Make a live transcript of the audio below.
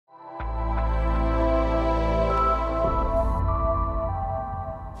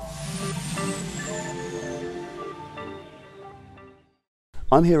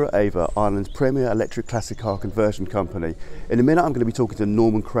I'm here at AVA, Ireland's premier electric classic car conversion company. In a minute I'm going to be talking to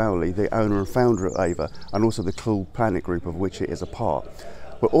Norman Crowley, the owner and founder of AVA, and also the Cool Planet group of which it is a part.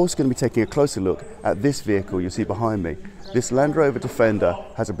 We're also going to be taking a closer look at this vehicle you see behind me. This Land Rover Defender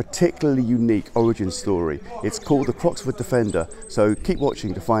has a particularly unique origin story. It's called the Croxford Defender, so keep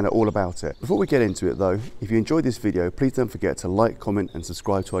watching to find out all about it. Before we get into it though, if you enjoyed this video, please don't forget to like, comment and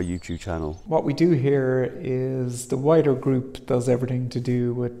subscribe to our YouTube channel. What we do here is the wider group does everything to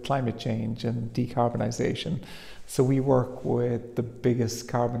do with climate change and decarbonisation. So we work with the biggest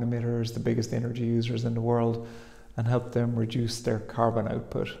carbon emitters, the biggest energy users in the world, and help them reduce their carbon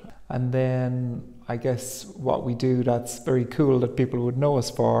output. And then I guess what we do that's very cool that people would know us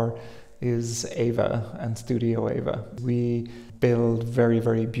for is AVA and Studio AVA. We build very,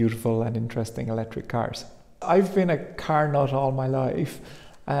 very beautiful and interesting electric cars. I've been a car nut all my life,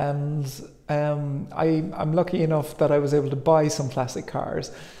 and I'm lucky enough that I was able to buy some classic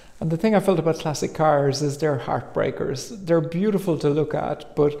cars. And the thing I felt about classic cars is they're heartbreakers. They're beautiful to look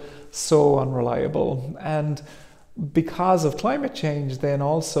at, but so unreliable. And because of climate change, then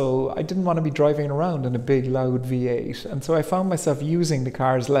also I didn't want to be driving around in a big loud V8, and so I found myself using the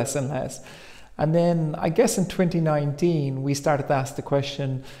cars less and less. And then I guess in 2019 we started to ask the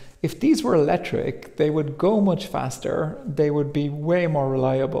question, if these were electric, they would go much faster, they would be way more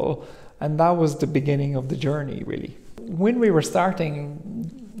reliable, and that was the beginning of the journey really. When we were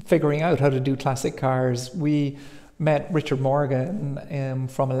figuring out how to do classic cars, we met Richard Morgan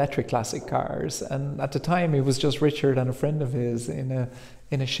from Electric Classic Cars, and at the time it was just Richard and a friend of his in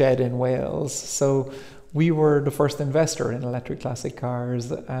a shed in Wales. So we were the first investor in Electric Classic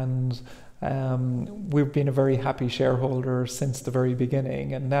Cars, and we've been a very happy shareholder since the very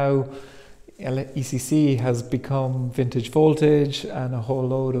beginning. And now ECC has become Vintage Voltage and a whole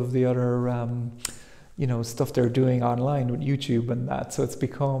load of the other stuff they're doing online with YouTube and that. So it's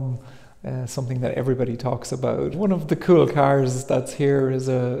become something that everybody talks about. One of the cool cars that's here is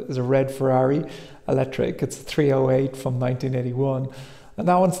a red Ferrari electric. It's a 308 from 1981. And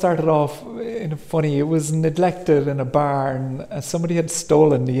that one started off funny. It was neglected in a barn. Somebody had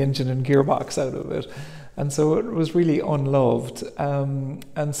stolen the engine and gearbox out of it. And so it was really unloved.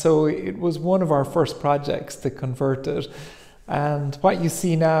 And so it was one of our first projects to convert it. And what you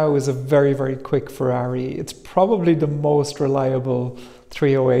see now is a very, very quick Ferrari. It's probably the most reliable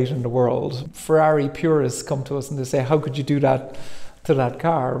 308 in the world. Ferrari purists come to us and they say, how could you do that to that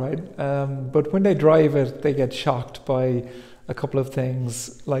car, right? But when they drive it, they get shocked by a couple of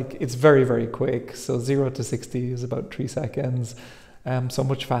things. Like, it's very, very quick. So 0 to 60 is about 3 seconds. So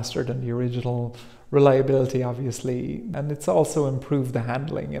much faster than the original. Reliability, obviously. And it's also improved the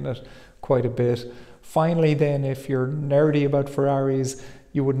handling in it quite a bit. Finally, then, if you're nerdy about Ferraris,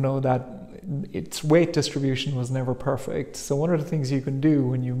 you would know that its weight distribution was never perfect. So one of the things you can do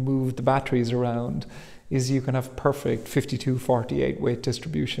when you move the batteries around is you can have perfect 52-48 weight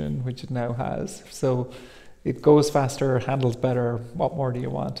distribution, which it now has. So it goes faster, handles better. What more do you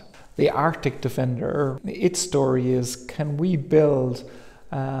want? The Arctic Defender, its story is, can we build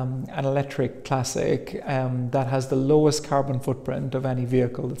an electric classic that has the lowest carbon footprint of any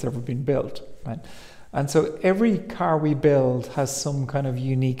vehicle that's ever been built, right? And so every car we build has some kind of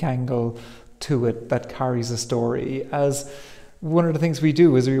unique angle to it that carries a story. As one of the things we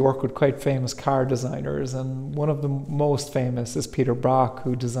do is we work with quite famous car designers, and one of the most famous is Peter Brock,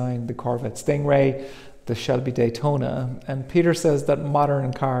 who designed the Corvette Stingray, the Shelby Daytona. And Peter says that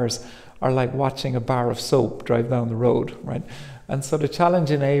modern cars are like watching a bar of soap drive down the road, right? And so the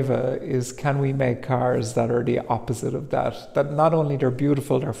challenge in AVA is, can we make cars that are the opposite of that? That not only they're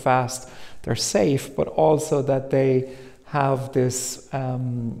beautiful, they're fast, they're safe, but also that they have this,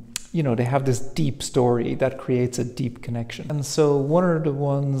 they have this deep story that creates a deep connection. And so one of the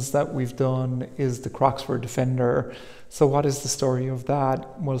ones that we've done is the Croxford Defender. So what is the story of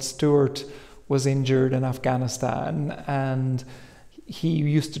that? Well, Stuart was injured in Afghanistan, and he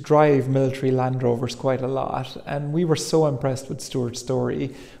used to drive military Land Rovers quite a lot, and we were so impressed with Stuart's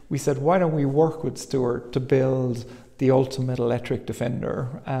story. We said, why don't we work with Stuart to build the ultimate electric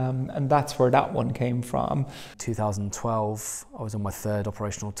Defender? And that's where that one came from. 2012, I was on my third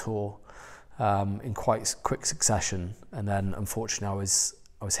operational tour in quite quick succession, and then unfortunately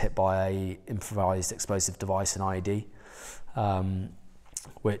I was hit by a improvised explosive device, an IED,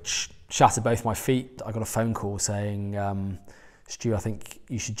 which shattered both my feet. I got a phone call saying, Stu, I think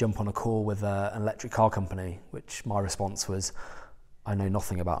you should jump on a call with an electric car company, which my response was, I know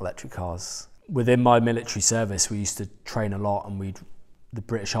nothing about electric cars. Within my military service, we used to train a lot, and the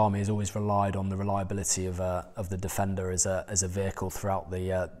British Army has always relied on the reliability of the Defender as a vehicle throughout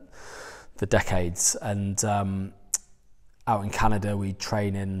the decades. And out in Canada, we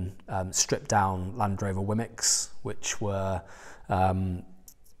train in stripped down Land Rover Wimics, which were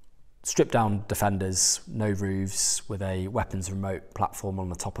stripped down Defenders, no roofs, with a weapons remote platform on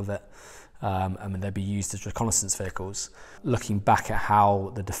the top of it. And they'd be used as reconnaissance vehicles. Looking back at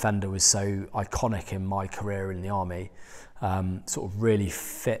how the Defender was so iconic in my career in the army, sort of really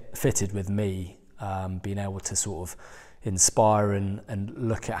fitted with me, being able to sort of inspire and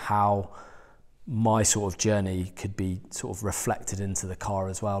look at how my sort of journey could be sort of reflected into the car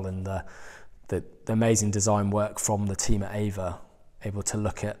as well, and the amazing design work from the team at AVA, able to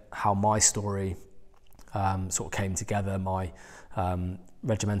look at how my story sort of came together, my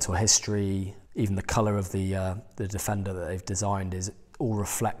regimental history, even the colour of the Defender that they've designed all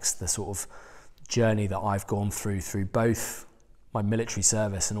reflects the sort of journey that I've gone through both my military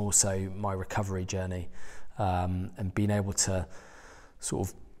service and also my recovery journey, and being able to sort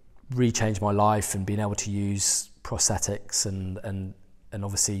of rechange my life and being able to use prosthetics and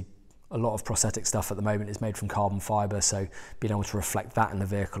obviously a lot of prosthetic stuff at the moment is made from carbon fibre, so being able to reflect that in the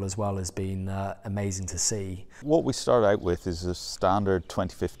vehicle as well has been amazing to see. What we started out with is a standard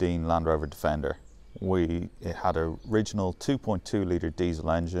 2015 Land Rover Defender. It had an original 2.2 litre diesel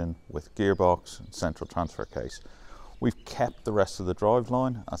engine with gearbox and central transfer case. We've kept the rest of the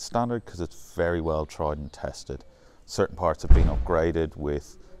driveline as standard because it's very well tried and tested. Certain parts have been upgraded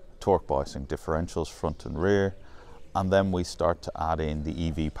with torque biasing differentials front and rear, and then we start to add in the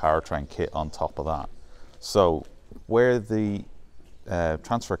EV powertrain kit on top of that. So where the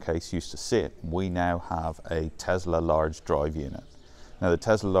transfer case used to sit, we now have a Tesla large drive unit. Now the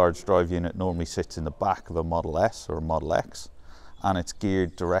Tesla large drive unit normally sits in the back of a Model S or Model X, and it's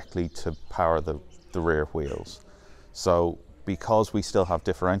geared directly to power the rear wheels. So because we still have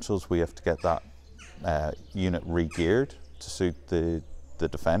differentials, we have to get that unit re-geared to suit the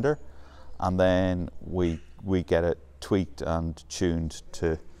Defender, and then we get it tweaked and tuned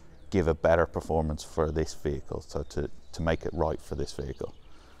to give a better performance for this vehicle, so to make it right for this vehicle.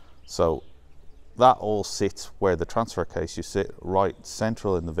 So that all sits where the transfer case, you sit right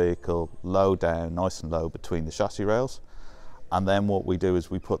central in the vehicle, low down, nice and low between the chassis rails. And then what we do is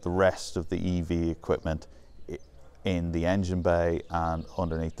we put the rest of the EV equipment in the engine bay and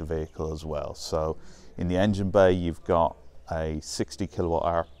underneath the vehicle as well. So in the engine bay you've got a 60 kilowatt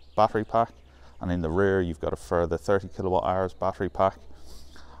hour battery pack, and in the rear you've got a further 30 kilowatt hours battery pack,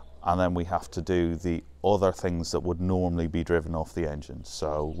 and then we have to do the other things that would normally be driven off the engine.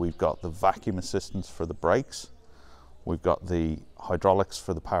 So we've got the vacuum assistance for the brakes, we've got the hydraulics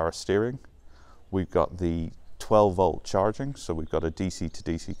for the power steering, we've got the 12 volt charging, so we've got a DC to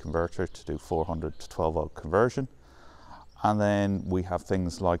DC converter to do 400 to 12 volt conversion. And then we have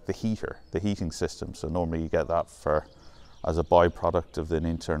things like the heating system. So normally you get that as a byproduct of an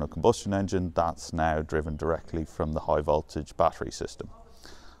internal combustion engine. That's now driven directly from the high voltage battery system.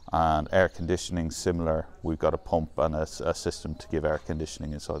 And air conditioning, similar. We've got a pump and a system to give air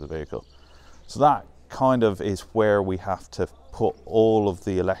conditioning inside the vehicle. So that kind of is where we have to put all of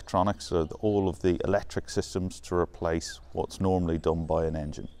the electronics or all of the electric systems to replace what's normally done by an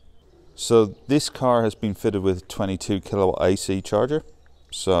engine. So this car has been fitted with a 22 kilowatt AC charger.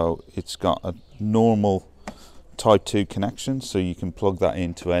 So it's got a normal Type 2 connection, so you can plug that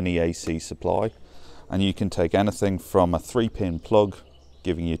into any AC supply, and you can take anything from a 3-pin plug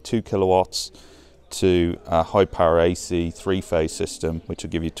giving you 2 kilowatts to a high power AC 3-phase system which will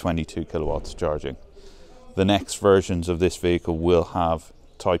give you 22 kilowatts charging. The next versions of this vehicle will have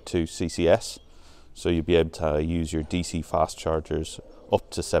Type 2 CCS, so you'll be able to use your DC fast chargers up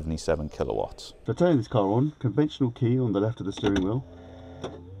to 77 kilowatts. So turning this car on, conventional key on the left of the steering wheel.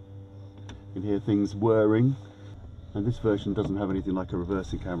 You can hear things whirring, and this version doesn't have anything like a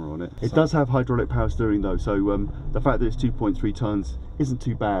reversing camera on it. It does have hydraulic power steering though, so the fact that it's 2.3 tons isn't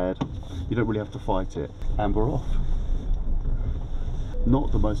too bad. You don't really have to fight it. And we're off.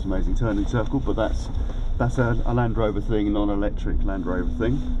 Not the most amazing turning circle, but that's a Land Rover thing, non-electric Land Rover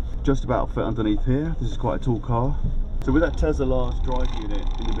thing. Just about fit underneath here. This is quite a tall car. So with that Tesla large drive unit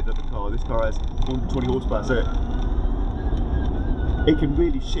in the middle of the car, this car has 420 horsepower, so it can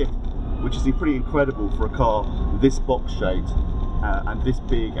really shift, which is pretty incredible for a car this box shaped and this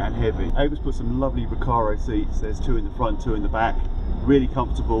big and heavy. Ava's put some lovely Recaro seats. There's 2 in the front, 2 in the back, really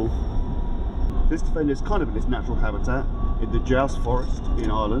comfortable. This Defender is kind of in its natural habitat in the Joust Forest in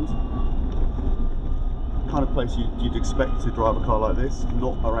Ireland. Kind of place you'd expect to drive a car like this,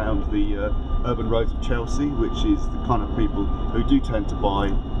 not around the urban roads of Chelsea, which is the kind of people who do tend to buy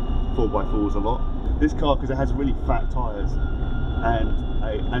 4x4s a lot. This car, because it has really fat tyres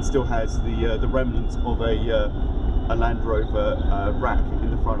and still has the remnants of a a Land Rover rack in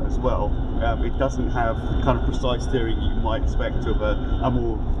the front as well. It doesn't have the kind of precise steering you might expect of a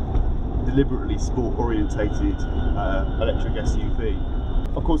more deliberately sport orientated electric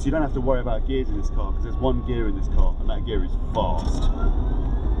SUV. Of course, you don't have to worry about gears in this car because there's one gear in this car, and that gear is fast.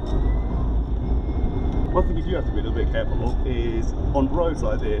 One thing you do have to be a little bit careful of is on roads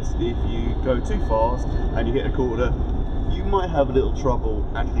like this, if you go too fast and you hit a corner, you might have a little trouble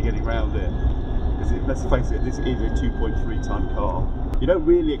actually getting around it. Because let's face it, this is a 2.3 ton car. You don't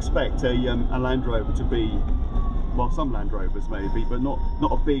really expect a Land Rover to be, well, some Land Rovers maybe, but not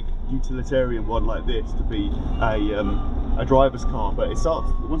a big utilitarian one like this to be a driver's car. But it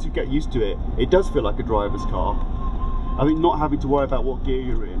starts, once you get used to it, it does feel like a driver's car. I think not having to worry about what gear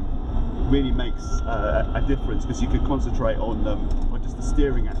you're in really makes a difference, because you can concentrate on just the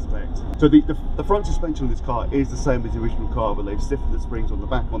steering aspect. So the front suspension of this car is the same as the original car, but they've stiffened the springs on the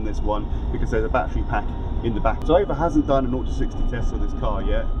back on this one because there's a battery pack in the back. So AVA hasn't done a 0 to 60 test on this car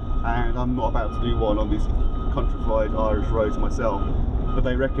yet, and I'm not about to do one on these countrified Irish roads myself, but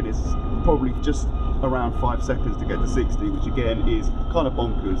they reckon it's probably just around 5 seconds to get to 60, which again is kind of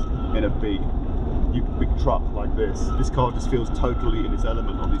bonkers in a big truck like this. This car just feels totally in its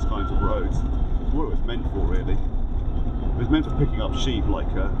element on these kinds of roads. It's what it was meant for, really. It was meant for picking up sheep, like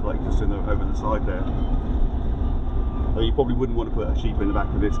just over the side there. Though you probably wouldn't want to put a sheep in the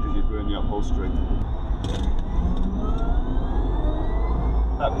back of this because you'd ruin the upholstery.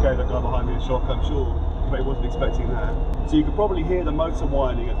 That gave the guy behind me a shock, I'm sure, but he wasn't expecting that. So you could probably hear the motor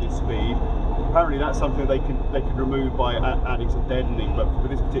whining at this speed. Apparently that's something they can remove by adding some deadening, but for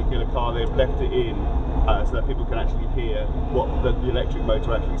this particular car they've left it in so that people can actually hear what the electric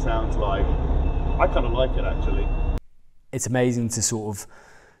motor actually sounds like. I kind of like it, actually. It's amazing to sort of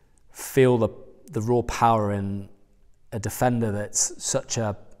feel the raw power in a Defender that's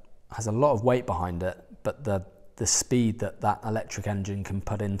has a lot of weight behind it, but the speed that electric engine can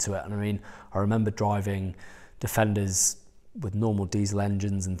put into it. And I mean, I remember driving Defenders with normal diesel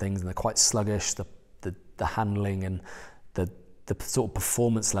engines and things, and they're quite sluggish. The handling and the sort of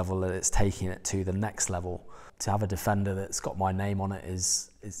performance level that it's taking it to the next level. To have a Defender that's got my name on it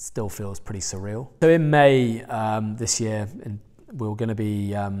it still feels pretty surreal. So in May this year, we're going to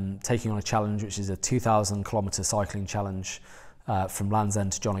be taking on a challenge, which is a 2,000 kilometre cycling challenge from Land's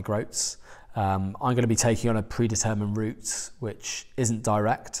End to John O'Groats. I'm going to be taking on a predetermined route, which isn't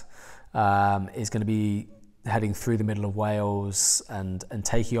direct. Is going to be heading through the middle of Wales and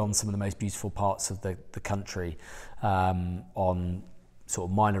taking on some of the most beautiful parts of the country on sort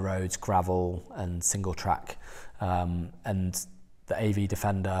of minor roads, gravel and single track. And the AV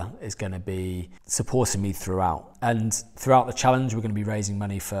Defender is going to be supporting me throughout. And throughout the challenge, we're going to be raising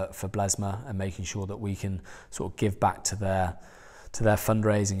money for BLESMA and making sure that we can sort of give back to their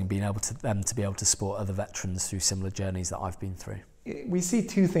fundraising and being able to be able to support other veterans through similar journeys that I've been through. We see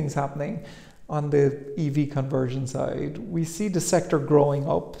two things happening. On the EV conversion side, we see the sector growing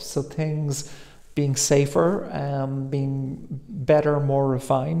up, so things being safer, being better, more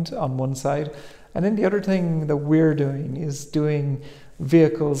refined on one side. And then the other thing that we're doing is doing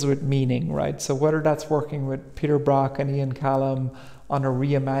vehicles with meaning, right? So whether that's working with Peter Brock and Ian Callum on a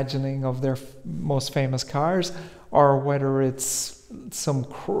reimagining of their most famous cars, or whether it's some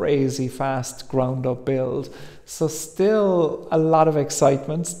crazy fast ground up build. So still a lot of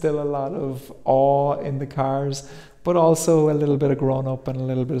excitement, still a lot of awe in the cars, but also a little bit of grown up and a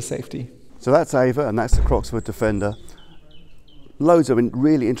little bit of safety. So that's AVA, and that's the Croxford Defender. Loads of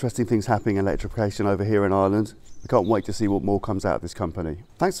really interesting things happening in electrification over here in Ireland. We can't wait to see what more comes out of this company.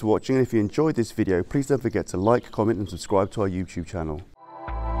 Thanks for watching, and if you enjoyed this video, please don't forget to like, comment and subscribe to our YouTube channel.